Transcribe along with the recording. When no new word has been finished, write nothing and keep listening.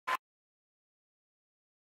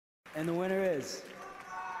And the winner is...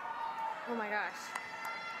 Oh my gosh.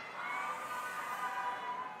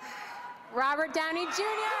 Robert Downey Jr.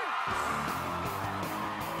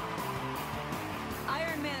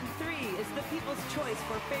 Iron Man 3 is the people's choice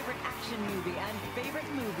for favorite action movie and favorite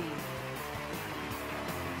movie.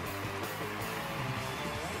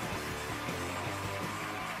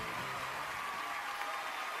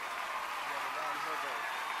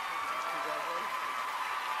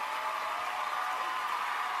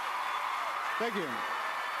 Thank you.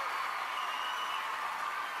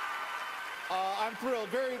 I'm thrilled.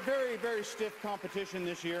 Very, very, very stiff competition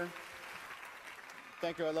this year.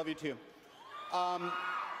 Thank you. I love you too.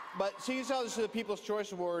 But seeing as how this is the People's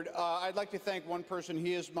Choice Award, I'd like to thank one person.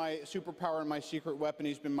 He is my superpower and my secret weapon.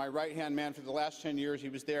 He's been my right-hand man for the last 10 years. He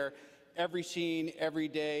was there every scene, every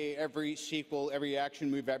day, every sequel, every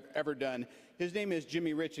action movie I've ever done. His name is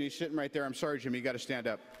Jimmy Rich, and he's sitting right there. I'm sorry, Jimmy. You got to stand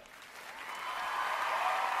up.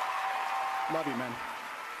 Love you, man.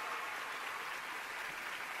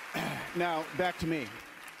 Now, back to me.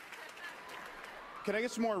 Can I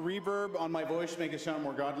get some more reverb on my voice to make it sound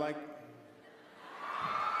more godlike?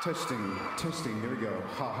 Testing, testing, there we go.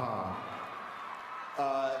 Ha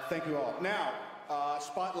ha. Thank you all. Now,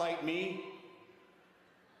 spotlight me.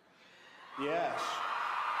 Yes.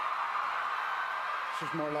 This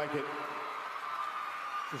is more like it.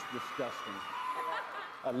 Just disgusting.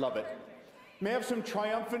 I love it. May I have some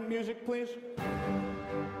triumphant music, please?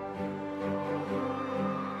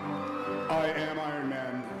 I am Iron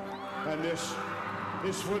Man, and this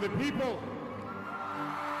is for the people.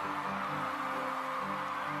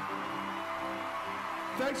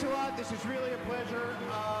 Thanks a lot. This is really a pleasure.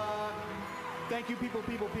 Thank you, people,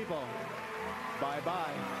 people, people.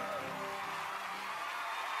 Bye-bye.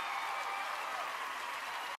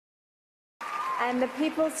 And the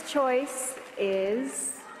People's Choice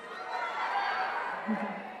is...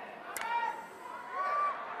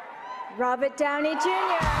 Robert Downey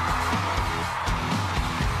Jr.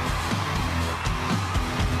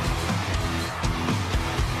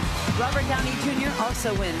 Robert Downey Jr.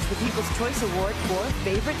 also wins the People's Choice Award for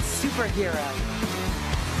Favorite Superhero.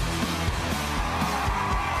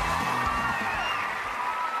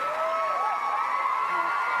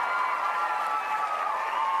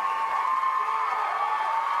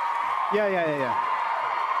 Yeah.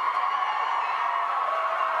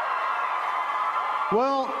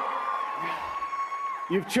 Well,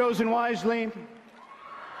 you've chosen wisely.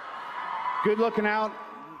 Good looking out.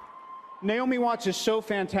 Naomi Watts is so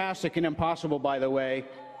fantastic and impossible, by the way.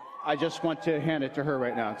 I just want to hand it to her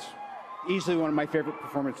right now. It's easily one of my favorite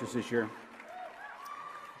performances this year.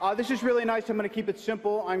 This is really nice. I'm going to keep it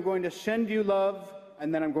simple. I'm going to send you love,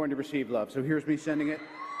 and then I'm going to receive love. So here's me sending it.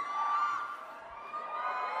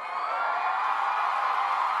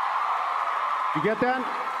 You get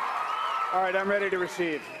that? All right, I'm ready to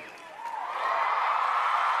receive.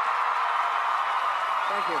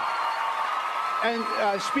 Thank you.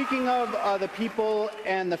 And speaking of the people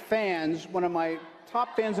and the fans, one of my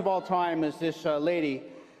top fans of all time is this lady.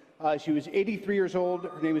 She was 83 years old.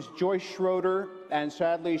 Her name is Joyce Schroeder, and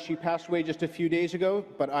sadly she passed away just a few days ago.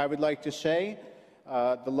 But I would like to say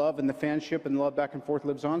the love and the fanship and the love back and forth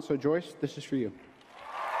lives on. So Joyce, this is for you.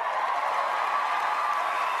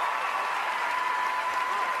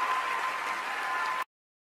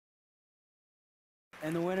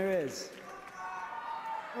 And the winner is...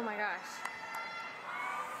 Oh my gosh.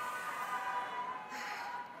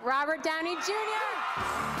 Robert Downey Jr.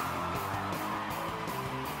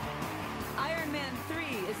 Iron Man 3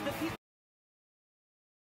 is the people.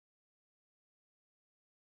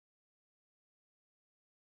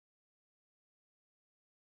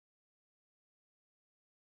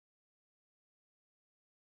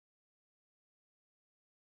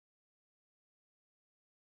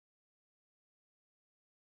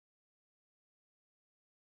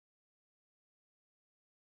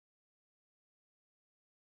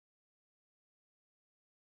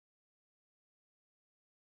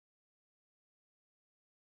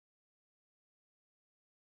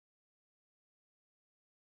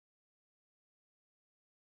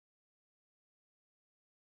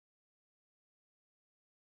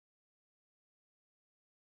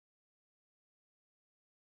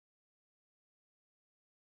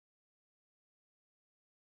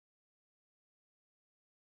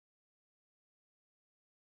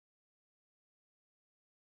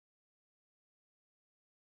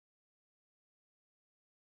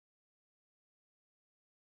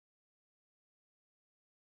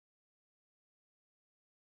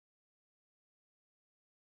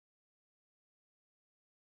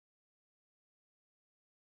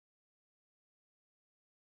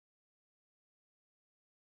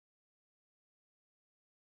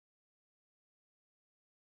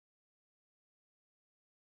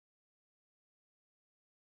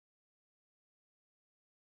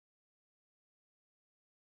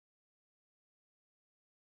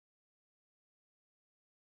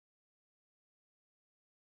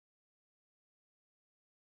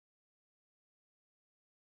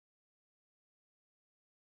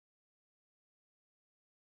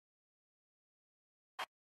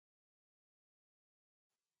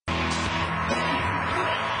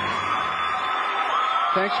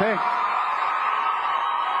 Thanks, hey.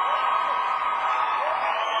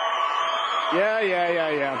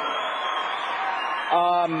 Yeah.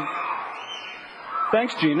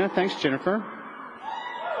 Thanks, Gina. Thanks, Jennifer.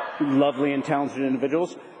 Lovely and talented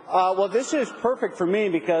individuals. Well, this is perfect for me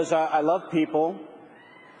because I love people.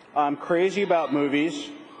 I'm crazy about movies,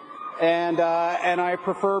 and I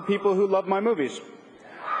prefer people who love my movies.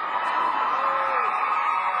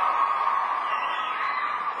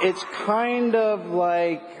 It's kind of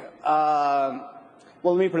like, well,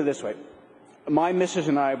 let me put it this way. My missus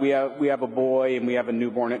and I, we have a boy and we have a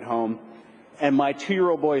newborn at home, and my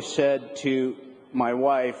 2-year-old boy said to my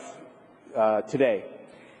wife today,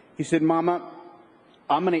 he said, "Mama,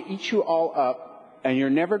 I'm going to eat you all up, and you're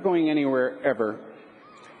never going anywhere ever."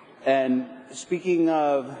 And speaking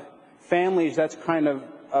of families, that's kind of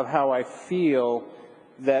how I feel,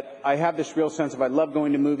 that I have this real sense of I love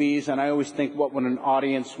going to movies, and I always think what would an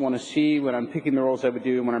audience want to see when I'm picking the roles I would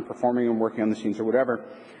do, when I'm performing and working on the scenes or whatever.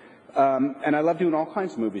 And I love doing all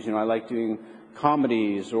kinds of movies. You know, I like doing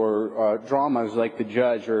comedies or dramas like The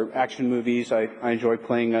Judge, or action movies. I enjoy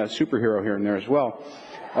playing a superhero here and there as well.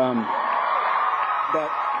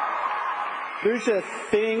 But there's a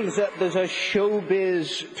thing, there's a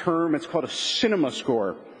showbiz term, it's called a cinema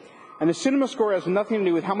score. And the cinema score has nothing to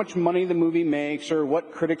do with how much money the movie makes or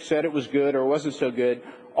what critics said it was good or wasn't so good.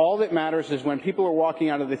 All that matters is when people are walking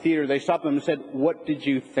out of the theater, they stop them and said, "What did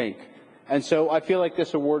you think?" And so I feel like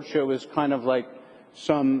this award show is kind of like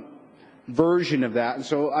some version of that. And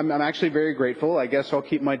so I'm actually very grateful. I guess I'll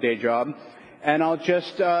keep my day job. And I'll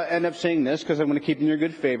just end up saying this because I want to keep in your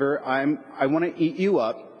good favor. I want to eat you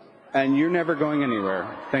up, and you're never going anywhere.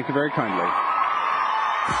 Thank you very kindly.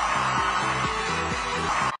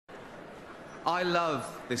 I love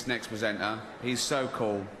this next presenter. He's so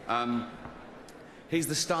cool. He's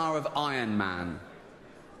the star of Iron Man,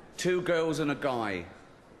 2 girls and a guy,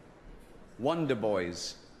 Wonder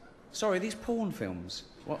Boys. Sorry, these porn films.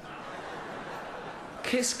 What?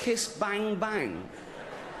 Kiss, Kiss, Bang, Bang.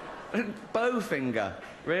 Bowfinger.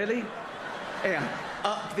 Really? Yeah.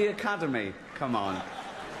 Up the Academy. Come on.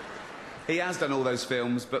 He has done all those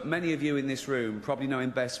films, but many of you in this room probably know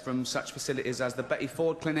him best from such facilities as the Betty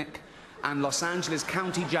Ford Clinic and Los Angeles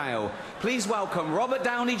County Jail. Please welcome Robert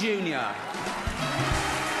Downey Jr.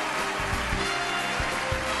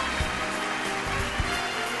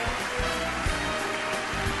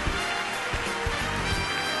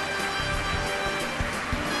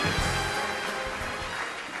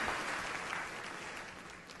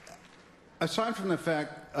 Aside from the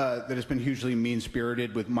fact that it's been hugely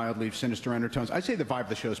mean-spirited with mildly sinister undertones, I'd say the vibe of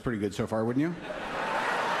the show is pretty good so far, wouldn't you?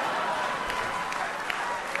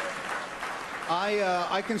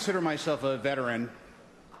 I consider myself a veteran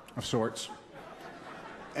of sorts,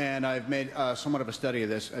 and I've made somewhat of a study of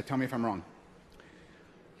this. Tell me if I'm wrong.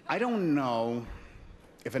 I don't know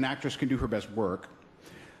if an actress can do her best work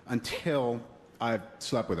until I've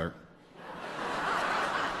slept with her.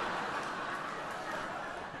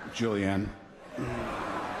 Julianne.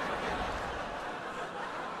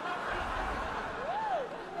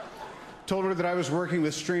 Told her that I was working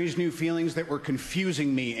with strange new feelings that were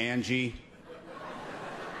confusing me, Angie.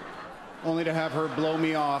 Only to have her blow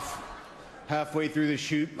me off halfway through the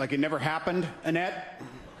shoot like it never happened, Annette.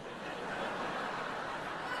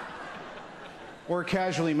 Or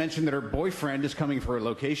casually mention that her boyfriend is coming for a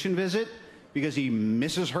location visit because he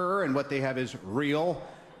misses her and what they have is real.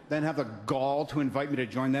 Then have the gall to invite me to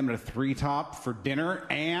join them at a 3-top for dinner.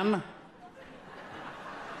 Anne?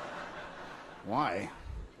 Why?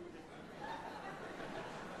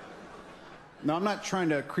 No, I'm not trying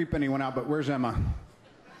to creep anyone out, but where's Emma?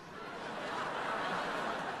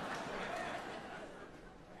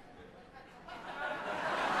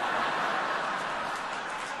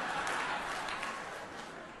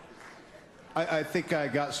 I think I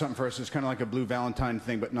got something for us. It's kind of like a Blue Valentine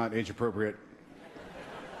thing, but not age appropriate.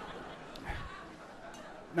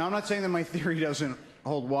 Now, I'm not saying that my theory doesn't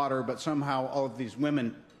hold water, but somehow all of these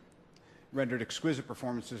women rendered exquisite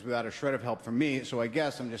performances without a shred of help from me, so I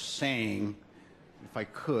guess I'm just saying, if I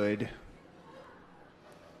could,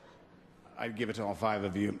 I'd give it to all 5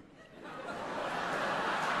 of you.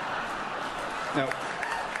 No.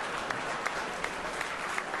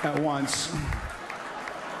 At once.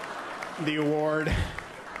 The award,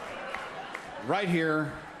 right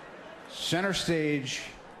here, center stage,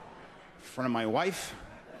 in front of my wife,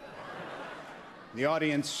 the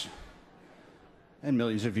audience, and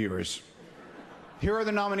millions of viewers. Here are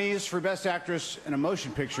the nominees for Best Actress in a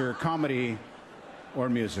Motion Picture, Comedy, or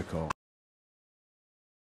Musical.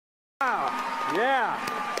 Wow, yeah.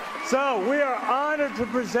 So we are honored to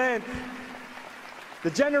present The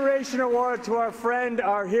Generation Award to our friend,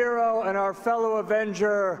 our hero, and our fellow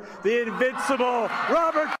Avenger, the invincible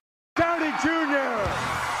Robert Downey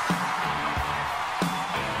Jr.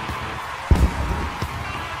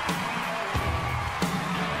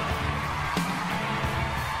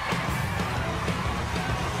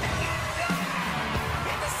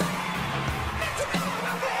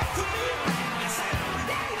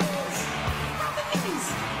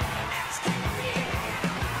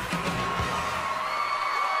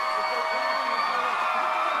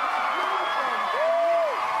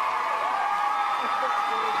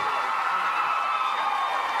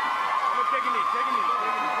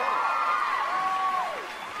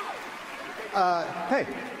 Hey,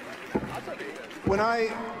 when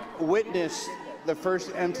I witnessed the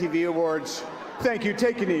first MTV Awards, thank you,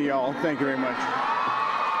 take a knee, y'all. Thank you very much.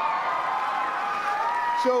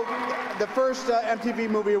 So the first MTV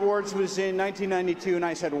Movie Awards was in 1992, and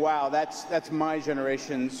I said, wow, that's my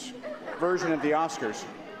generation's version of the Oscars.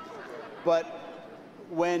 But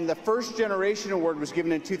when the first Generation Award was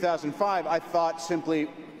given in 2005, I thought simply,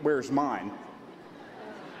 where's mine?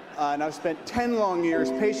 And I've spent 10 long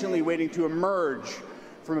years patiently waiting to emerge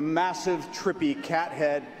from a massive, trippy cat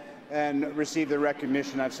head and receive the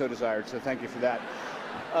recognition I've so desired. So thank you for that.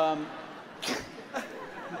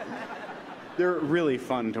 They're really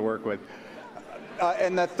fun to work with.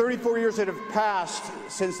 And the 34 years that have passed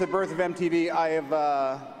since the birth of MTV,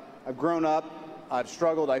 I've grown up, I've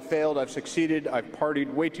struggled, I've failed, I've succeeded, I've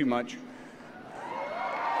partied way too much.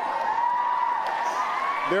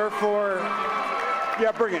 Therefore,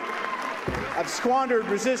 yeah, bring it. I've squandered,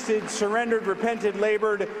 resisted, surrendered, repented,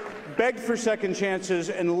 labored, begged for second chances,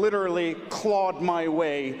 and literally clawed my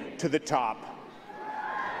way to the top.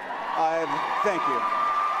 Thank you.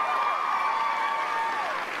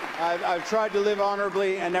 I've tried to live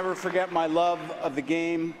honorably and never forget my love of the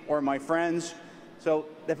game or my friends. So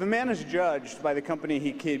if a man is judged by the company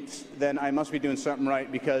he keeps, then I must be doing something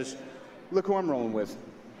right, because look who I'm rolling with.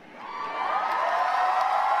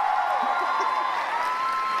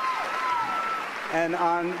 And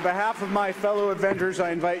on behalf of my fellow Avengers,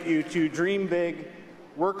 I invite you to dream big,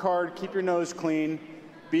 work hard, keep your nose clean,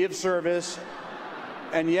 be of service,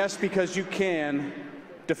 and yes, because you can,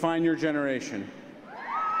 define your generation.